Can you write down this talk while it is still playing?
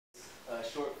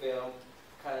film,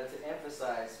 kind of to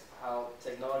emphasize how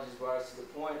technology has brought us to the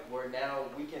point where now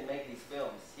we can make these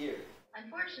films here.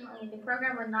 Unfortunately, the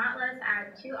program would not let us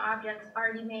add 2 objects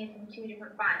already made from 2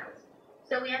 different files.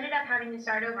 So we ended up having to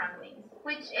start over on the wings,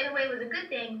 which in a way was a good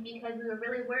thing because we were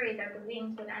really worried that the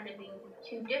wings would end up being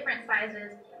 2 different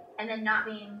sizes and then not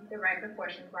being the right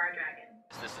proportion for our dragon.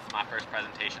 This is my first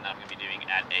presentation that I'm going to be doing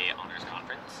at a honors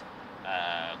conference.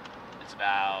 It's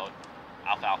about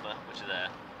alfalfa, which is a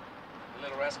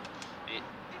little rascal.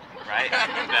 Right?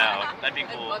 No, that'd be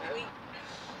cool.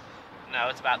 No,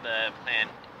 it's about the plant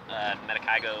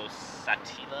Medicago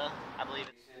sativa, I believe.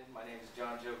 My name is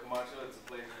John Joe Camacho. It's a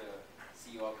pleasure to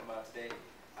see you all come out today.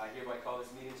 I hereby call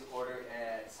this meeting to order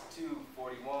at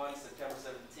 2:41, September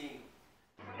 17th.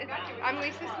 I'm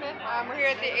Lisa Smith. We're here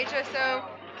at the HSO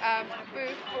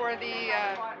booth for the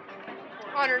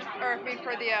honors, or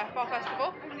for the fall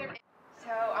festival.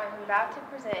 So I'm about to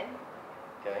present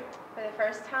for the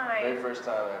first time. Very first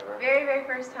time ever. Very, very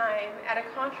first time at a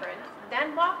conference.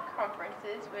 Done mock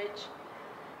conferences, which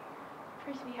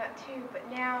freaks me out too, but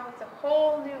now it's a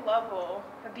whole new level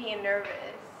of being nervous.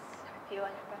 I feel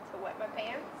like I'm about to wet my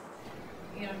pants.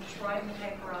 You know, just writing a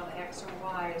paper on X or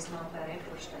Y is not that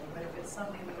interesting, but if it's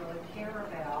something we really care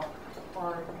about,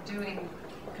 or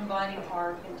combining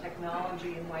art and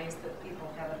technology in ways that people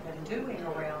haven't been doing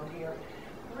around here,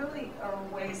 really are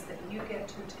ways that you get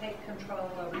to take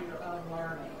control over your own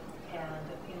learning,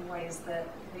 and in ways that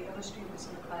the other students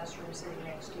in the classroom sitting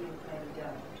next to you maybe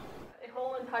don't. A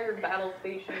whole entire battle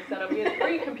station set up. We had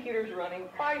 3 computers running,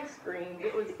 5 screens.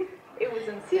 It was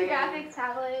insane. 2 graphics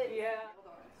tablet. Yeah.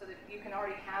 So that you can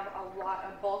already have a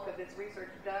bulk of this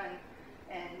research done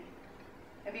and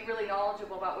be really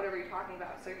knowledgeable about whatever you're talking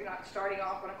about. So you're not starting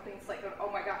off on a clean slate going,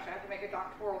 oh my gosh, I have to make a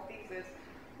doctoral thesis.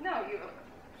 No,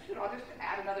 I'll just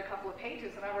add another couple of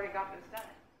pages and I've already got this done.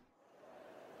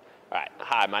 All right.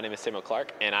 Hi, my name is Samuel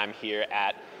Clark, and I'm here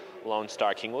at Lone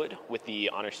Star Kingwood with the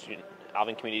Honor Student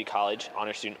Alvin Community College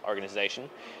Honor Student Organization.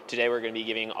 Today we're going to be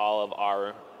giving all of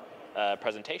our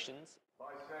presentations.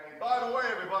 By the way,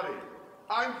 everybody,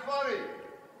 I'm funny.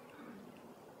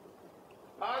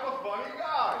 I'm a funny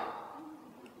guy.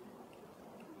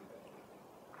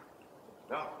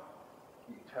 Now,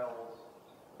 he tells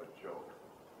a joke,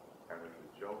 and if the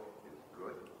joke is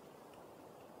good,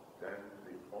 then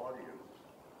the audience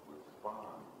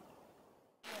responds.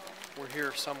 We're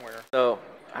here somewhere. So,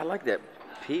 I like that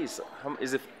piece.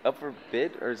 Is it up for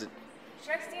bid, or is it?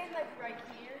 Should I stand like right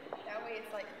here? That way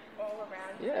it's like all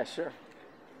around. Yeah, sure.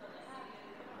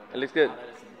 It looks good. That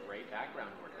is some great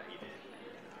background work that you did.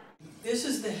 This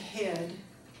is the head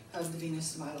of the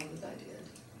Venus model that I did.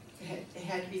 It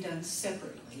had to be done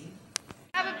separately.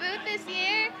 I have a booth this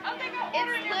year.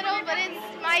 It's little, but it's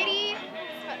mighty.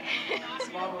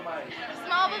 Small but mighty.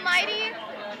 Small but mighty.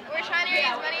 We're trying to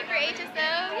raise money for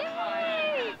HSO.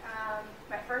 Yay!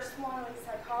 My first one was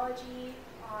psychology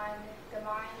on the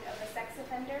mind of a sex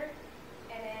offender.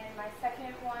 And then my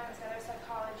second one was another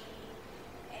psychology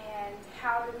and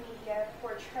how the media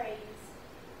portrays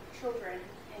children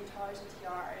in toddlers and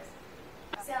tiaras.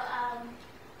 So,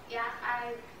 yeah,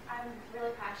 I'm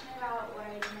really passionate about what I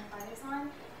do my finals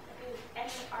on.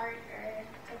 Any art or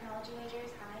technology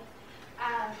majors,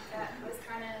 that was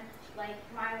kind of like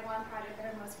my one project that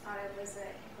I'm most proud of was the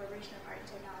incorporation of art and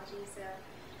technology. So.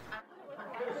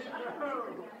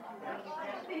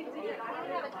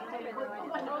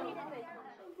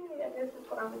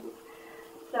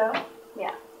 So,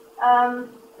 yeah. I'll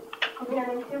be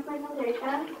having 2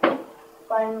 presentations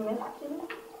by Misty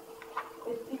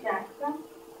Jackson.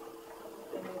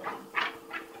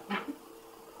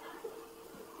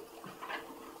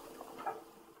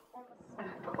 I'm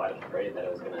quite afraid that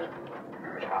it was going to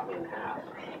chop me in half.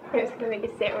 It was going to make a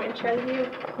sandwich out of you.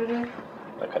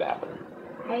 That could happen.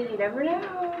 Hey, you never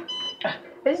know.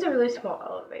 This is a really small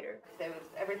elevator.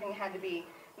 Everything had to be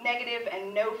negative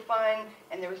and no fun,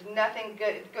 and there was nothing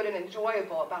good and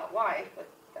enjoyable about life, but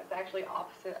that's actually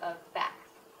opposite of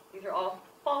facts. These are all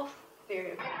false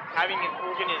stereotypes. Having an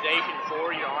organization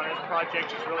for your honors project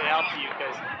just really helps you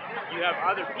because you have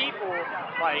other people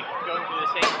like going through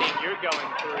the same thing you're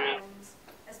going through.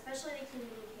 Especially the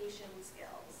communication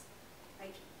skills.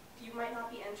 Like, you might not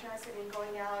be interested in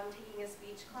going out and taking a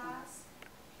speech class,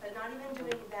 but not even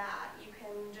doing that, you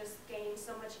can just gain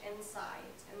so much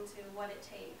insight into what it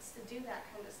takes to do that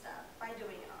kind of stuff by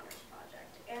doing an honors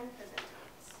project and presenting.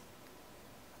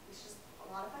 It's just a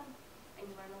lot of fun, and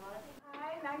you learn a lot of things.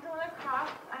 Hi, Magdalena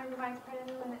Croft. I'm the Vice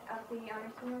President of the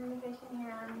Honor Student Organization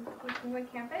here on the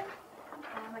Kingwood campus.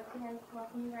 I'd like to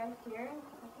welcome you guys here.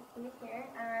 Nice to see you here.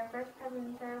 Our first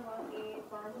presenter will be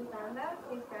Bonzi Zanda.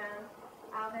 He's from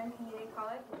Alvin Community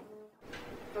College.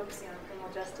 The focusing on criminal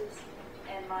justice,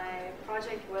 and my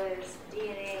project was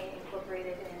DNA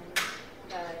incorporated in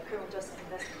criminal justice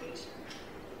investigation.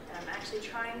 And I'm actually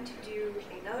trying to do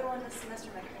another one this semester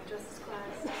in my criminal justice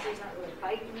class. He's not really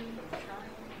biting me, but I'm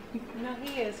trying. No,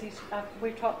 he is.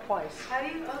 We've talked twice. Have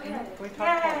you? Okay. We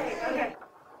talked twice. Okay.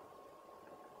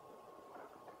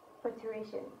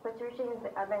 Parturition. Parturition is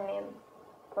the other name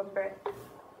for birth.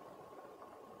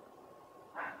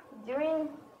 During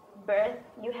birth,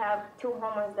 you have two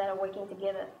hormones that are working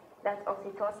together. That's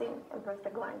oxytocin and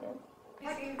prostaglandin.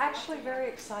 I'm actually very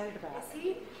excited about it.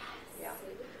 See? Yeah.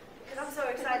 Because I'm so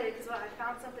excited because I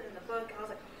found something in the book and I was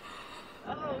like,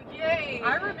 oh, yay!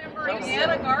 I remember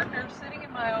Anna Gardner sitting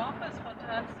in my office one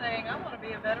time saying, I want to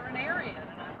be a veterinarian.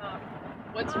 And I thought,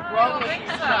 what's wrong with you,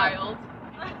 child?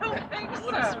 I don't think so.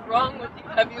 What is wrong with you?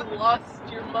 Have you lost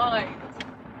your mind?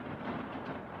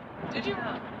 Did you?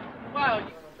 Wow.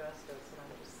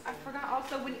 I forgot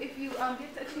also, if you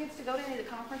get a chance to go to any of the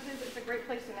conferences, it's a great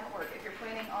place to network. If you're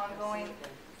planning on going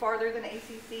farther than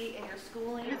ACC in your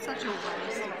schooling. It's such a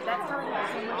waste. That's so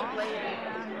much later.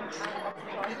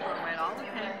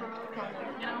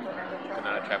 The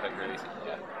amount of traffic releasing.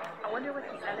 Yeah. I wonder what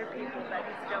these other people that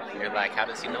he's going. You're like, how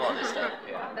does he know all this stuff?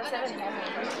 Yeah. That's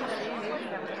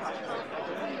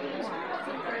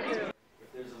If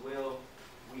there's a will,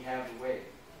 we have the way.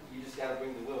 You just gotta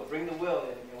bring the will. Bring the will,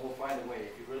 and we'll find a way.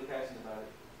 If you're really passionate about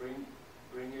it, bring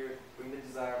the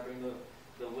desire, bring the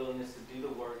willingness to do the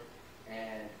work,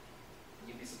 and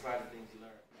you'd be surprised at things you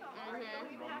learn.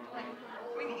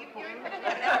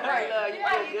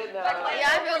 After you're done,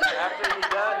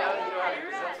 now you know how to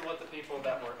present to what the people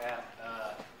that were at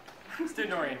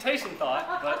student orientation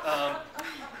thought, but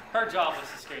her job was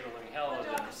to scare the living hell out of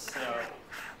them, so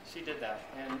she did that.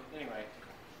 And anyway,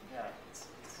 yeah, it's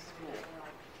cool.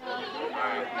 Like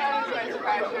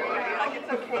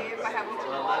it's okay if I have a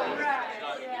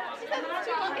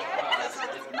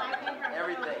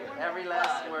Everything, every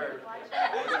last word.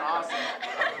 It's awesome.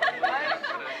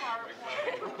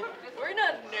 We're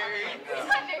not nerds.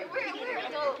 We're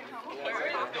adults.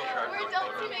 We're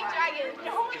adults who make dragons.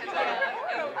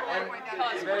 And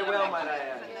very well, might I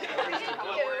add.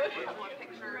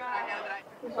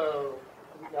 So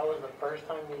that was the first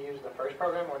time you used the first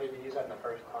program, or did you use that in the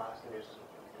first class and just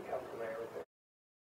become familiar with it?